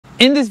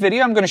In this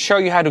video, I'm going to show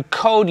you how to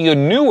code your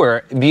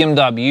newer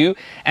BMW,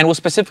 and we'll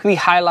specifically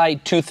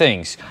highlight two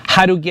things.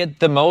 How to get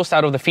the most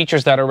out of the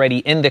features that are already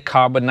in the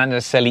car but not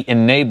necessarily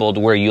enabled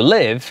where you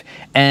live,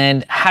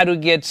 and how to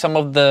get some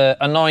of the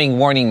annoying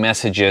warning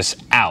messages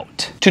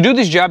out. To do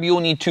this job, you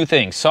will need two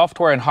things,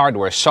 software and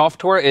hardware.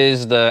 Software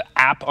is the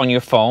app on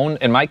your phone.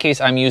 In my case,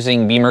 I'm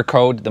using Beamer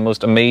Code, the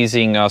most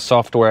amazing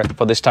software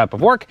for this type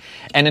of work.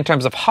 And in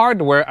terms of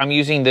hardware, I'm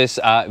using this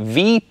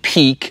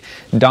V-Peak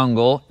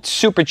dongle. It's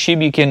super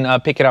cheap. You can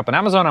pick it up on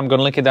Amazon. I'm going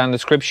to link it down in the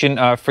description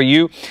for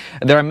you.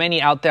 There are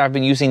many out there. I've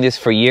been using this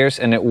for years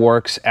and it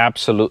works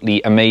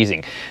absolutely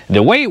amazing.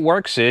 The way it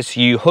works is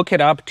you hook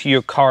it up to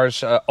your car's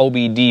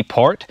OBD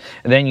port,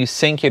 then you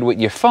sync it with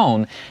your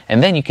phone,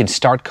 and then you can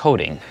start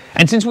coding.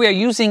 And since we are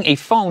using a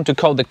phone to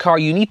code the car,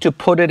 you need to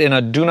put it in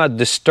a do not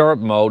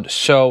disturb mode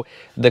so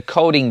the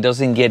coding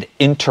doesn't get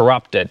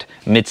interrupted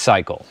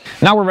mid-cycle.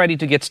 Now we're ready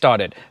to get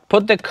started.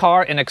 Put the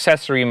car in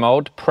accessory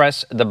mode,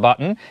 press the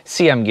button.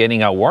 See, I'm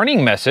getting a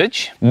warning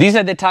message. These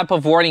are the type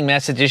of warning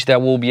messages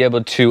that we'll be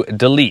able to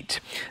delete.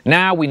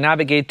 Now we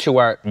navigate to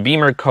our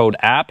Beamer Code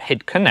app,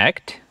 hit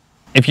connect.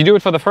 If you do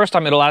it for the first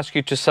time, it'll ask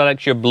you to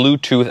select your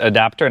Bluetooth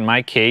adapter. In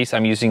my case,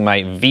 I'm using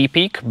my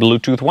V-Peak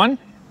Bluetooth one.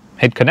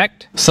 Hit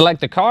connect.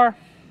 Select the car.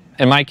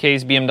 In my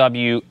case,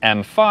 BMW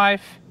M5.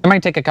 It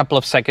might take a couple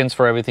of seconds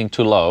for everything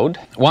to load.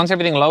 Once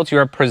everything loads, you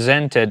are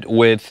presented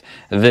with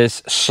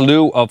this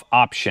slew of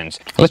options.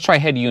 Let's try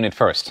head unit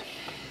first.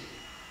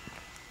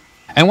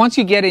 And once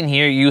you get in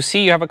here, you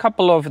see you have a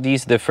couple of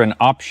these different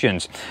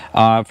options.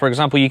 For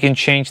example, you can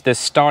change the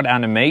start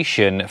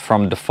animation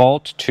from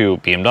default to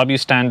BMW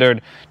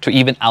standard to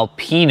even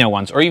Alpina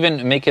ones, or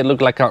even make it look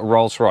like a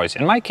Rolls-Royce.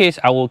 In my case,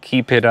 I will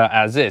keep it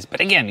as is. But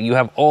again, you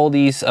have all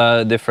these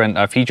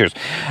different features.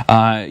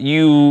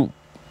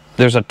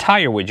 There's a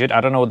tire widget.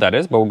 I don't know what that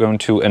is, but we're going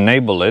to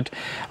enable it.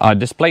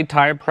 Display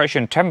tire pressure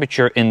and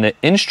temperature in the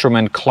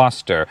instrument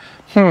cluster.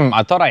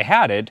 I thought I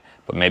had it,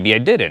 but maybe I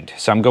didn't.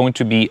 So I'm going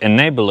to be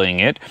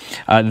enabling it.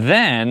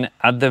 Then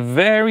at the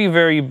very,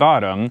 very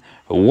bottom,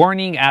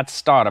 warning at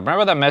startup.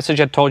 Remember that message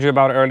I told you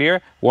about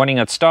earlier? Warning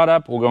at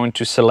startup. We're going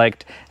to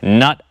select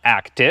not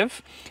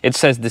active. It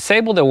says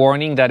disable the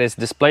warning that is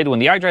displayed when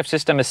the iDrive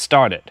system is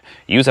started.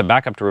 Use a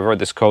backup to revert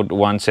this code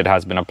once it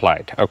has been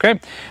applied. Okay,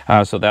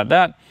 so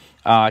that.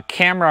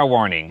 Camera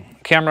warning.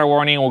 Camera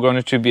warning, we're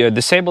going to be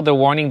disable the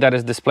warning that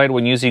is displayed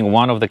when using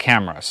one of the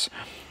cameras.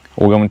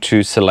 We're going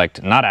to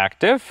select not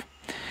active.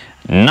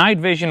 Night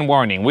vision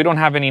warning. We don't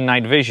have any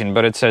night vision,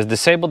 but it says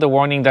disable the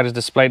warning that is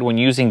displayed when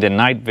using the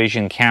night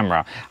vision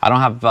camera. I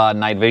don't have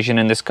night vision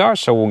in this car,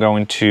 so we're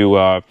going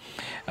to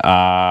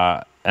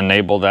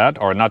enable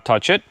that or not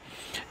touch it.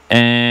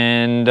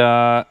 And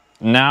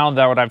now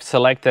that I've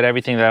selected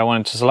everything that I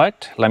wanted to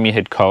select, let me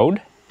hit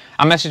code.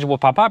 A message will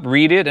pop up,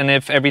 read it, and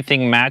if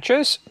everything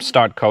matches,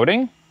 start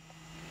coding.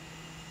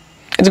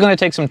 It's going to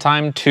take some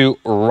time to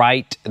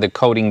write the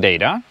coding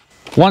data.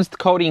 Once the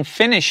coding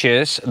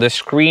finishes, the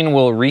screen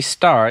will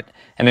restart,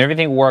 and if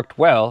everything worked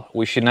well,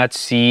 we should not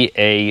see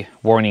a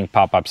warning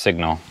pop-up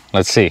signal.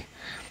 Let's see.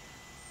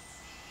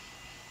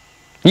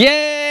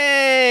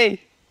 Yay!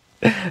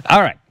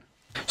 All right.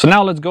 So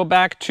now let's go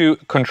back to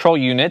control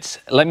units.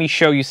 Let me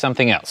show you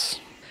something else.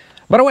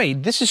 By the way,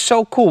 this is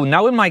so cool.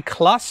 Now in my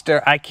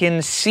cluster, I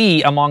can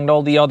see, among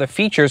all the other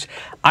features,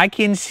 I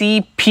can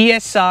see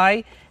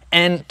PSI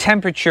and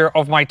temperature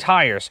of my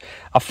tires.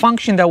 A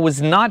function that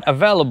was not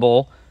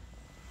available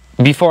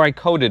before I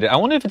coded it. I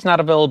wonder if it's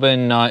not available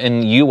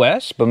in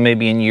US, but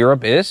maybe in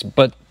Europe is.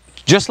 But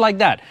just like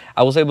that,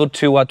 I was able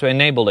to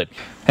enable it.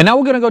 And now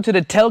we're going to go to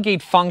the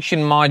tailgate function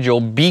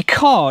module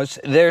because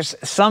there's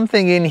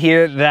something in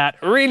here that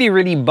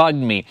really bugged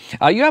me.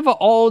 You have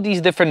all these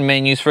different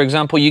menus. For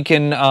example, you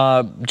can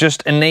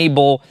just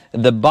enable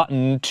the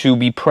button to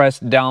be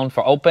pressed down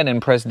for open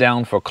and pressed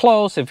down for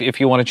close if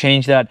you want to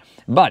change that.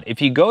 But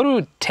if you go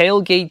to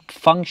tailgate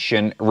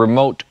function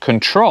remote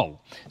control,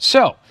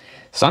 so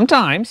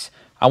sometimes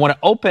I want to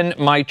open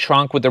my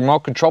trunk with the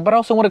remote control, but I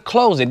also want to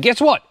close it. Guess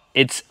what?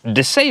 It's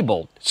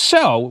disabled.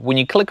 So when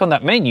you click on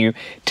that menu,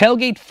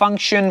 tailgate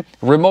function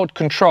remote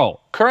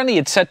control. Currently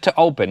it's set to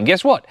open.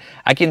 Guess what?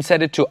 I can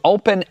set it to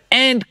open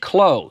and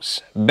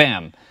close.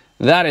 Bam.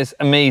 That is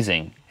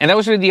amazing. And that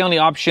was really the only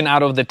option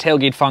out of the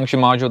tailgate function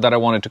module that I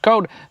wanted to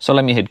code. So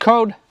let me hit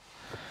code,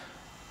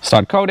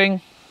 start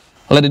coding.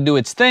 Let it do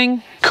its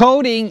thing.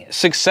 Coding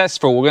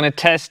successful. We're going to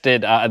test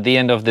it at the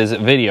end of this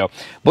video.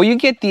 But you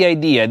get the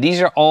idea.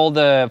 These are all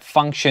the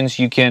functions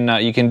you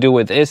can do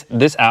with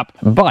this app.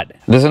 But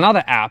there's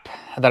another app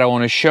that I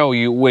want to show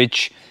you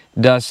which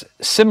does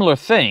similar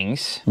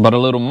things, but a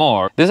little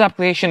more. This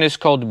application is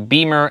called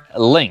Beamer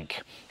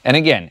Link. And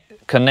again,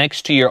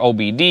 connects to your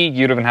OBD.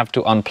 You don't even have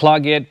to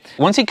unplug it.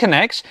 Once it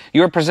connects,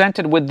 you're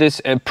presented with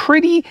this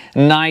pretty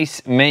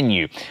nice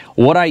menu.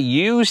 What I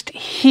used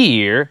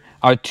here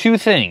are two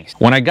things.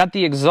 When I got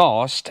the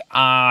exhaust,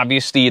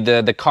 obviously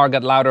the car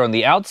got louder on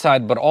the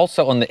outside, but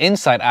also on the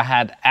inside I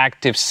had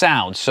active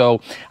sound.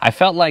 So I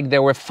felt like they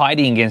were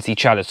fighting against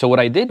each other. So what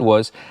I did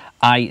was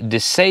I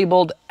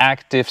disabled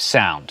active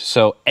sound.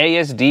 So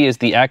ASD is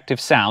the active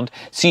sound.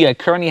 See, I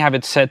currently have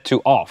it set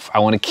to off. I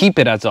want to keep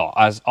it as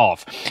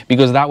off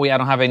because that way I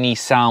don't have any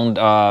sound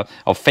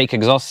of fake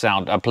exhaust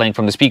sound playing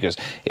from the speakers.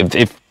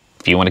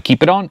 If you want to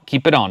keep it on,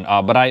 keep it on.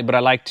 But I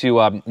like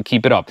to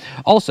keep it up.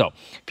 Also,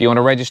 if you want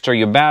to register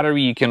your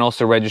battery, you can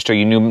also register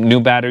your new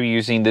battery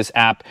using this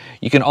app.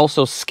 You can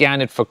also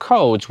scan it for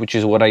codes, which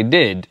is what I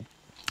did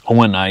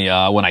when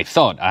I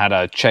thought I had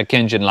a check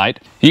engine light.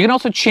 You can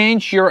also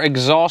change your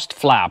exhaust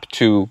flap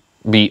to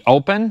be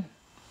open,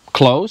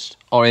 closed,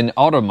 or in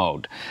auto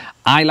mode.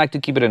 I like to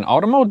keep it in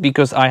auto mode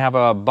because I have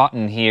a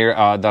button here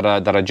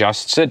that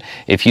adjusts it.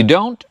 If you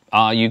don't,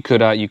 you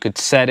could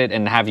set it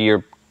and have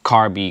your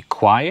car be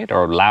quiet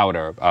or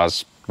louder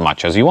as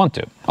much as you want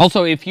to.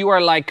 Also, if you are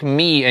like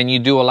me and you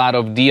do a lot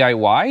of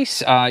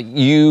DIYs,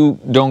 you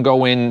don't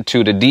go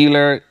into the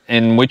dealer,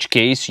 in which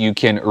case you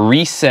can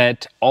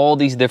reset all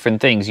these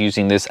different things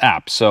using this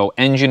app. So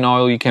engine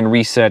oil, you can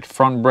reset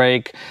front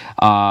brake,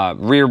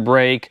 rear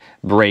brake,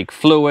 brake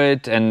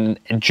fluid, and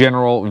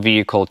general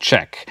vehicle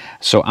check.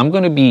 So I'm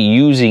going to be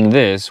using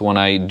this when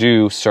I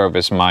do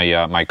service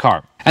my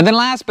car. And then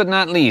last but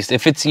not least,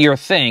 if it's your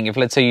thing, if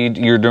let's say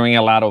you're doing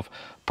a lot of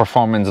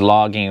performance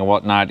logging and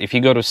whatnot, if you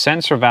go to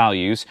sensor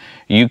values,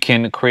 you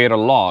can create a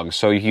log.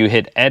 So you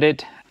hit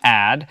edit,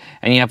 add,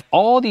 and you have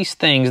all these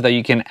things that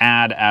you can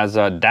add as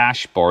a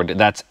dashboard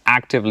that's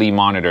actively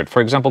monitored.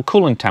 For example,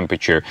 coolant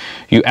temperature.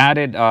 You add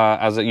it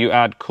you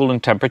add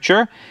coolant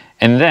temperature,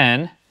 and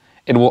then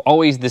it will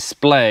always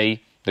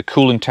display the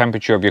coolant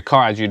temperature of your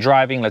car as you're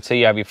driving. Let's say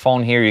you have your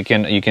phone here, you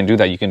can do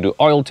that. You can do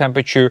oil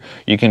temperature,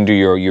 you can do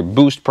your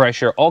boost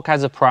pressure, all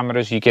kinds of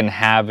parameters. You can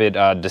have it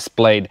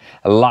displayed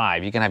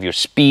live. You can have your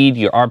speed,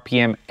 your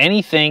RPM,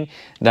 anything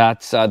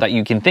that's that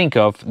you can think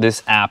of.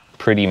 This app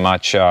pretty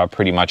much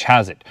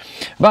has it.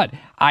 But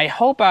I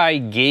hope I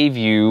gave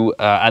you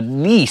at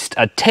least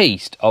a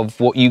taste of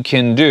what you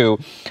can do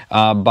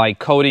by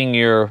coding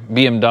your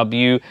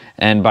BMW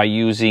and by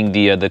using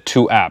the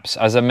two apps.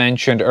 As I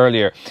mentioned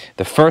earlier,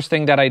 the first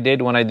thing that I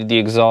did when I did the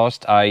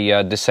exhaust,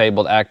 I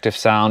disabled active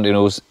sound, and it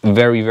was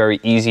very,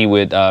 very easy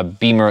with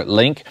Beamer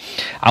Link.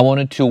 I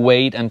wanted to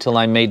wait until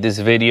I made this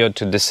video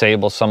to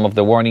disable some of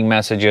the warning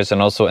messages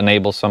and also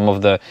enable some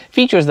of the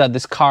features that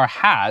this car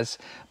has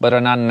but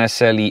are not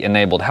necessarily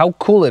enabled. How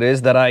cool it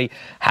is that I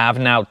have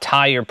now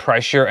tire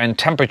pressure and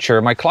temperature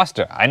in my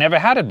cluster. I never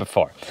had it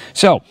before.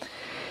 So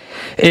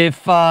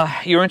if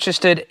you're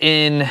interested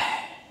in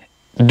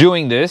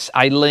doing this,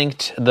 I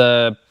linked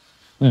the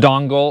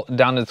dongle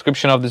down in the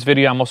description of this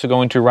video. I'm also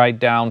going to write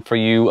down for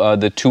you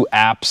the two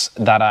apps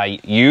that I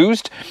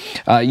used.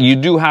 You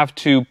do have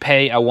to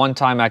pay a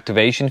one-time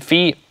activation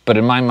fee, but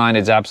in my mind,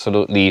 it's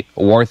absolutely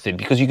worth it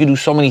because you can do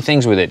so many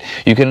things with it.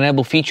 You can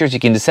enable features, you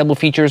can disable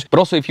features, but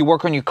also if you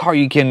work on your car,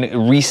 you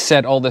can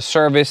reset all the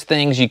service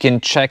things. You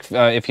can check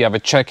if you have a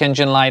check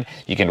engine light,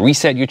 you can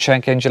reset your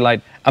check engine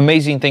light.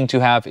 Amazing thing to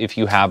have if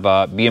you have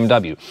a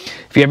BMW.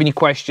 If you have any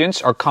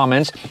questions or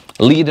comments,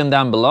 leave them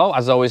down below.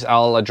 As always,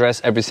 I'll address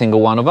every single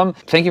one of them.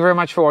 Thank you very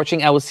much for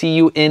watching. I will see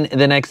you in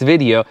the next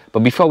video. But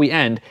before we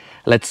end,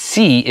 let's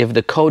see if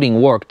the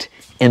coding worked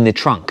in the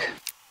trunk.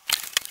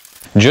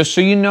 Just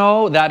so you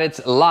know that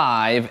it's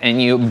live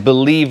and you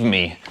believe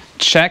me,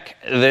 check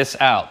this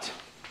out.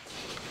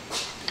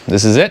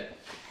 This is it.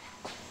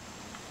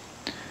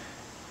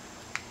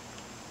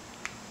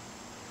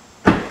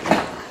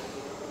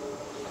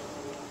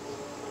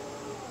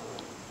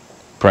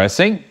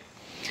 Pressing,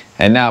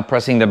 and now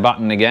pressing the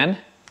button again.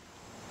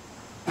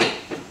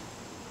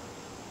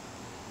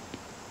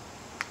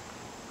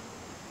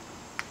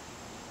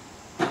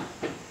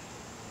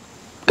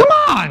 Come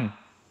on!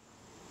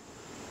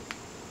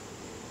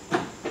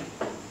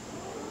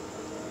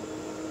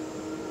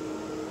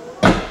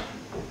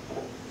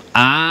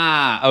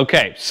 Ah,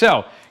 okay,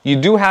 so you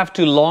do have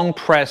to long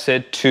press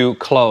it to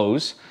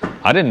close.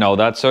 I didn't know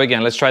that, so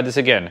again, let's try this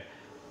again.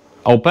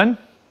 Open,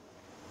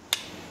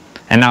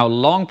 and now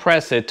long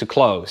press it to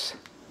close.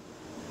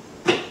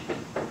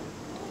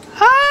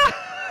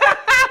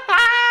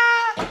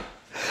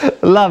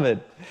 Love it.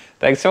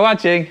 Thanks for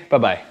watching.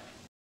 Bye-bye.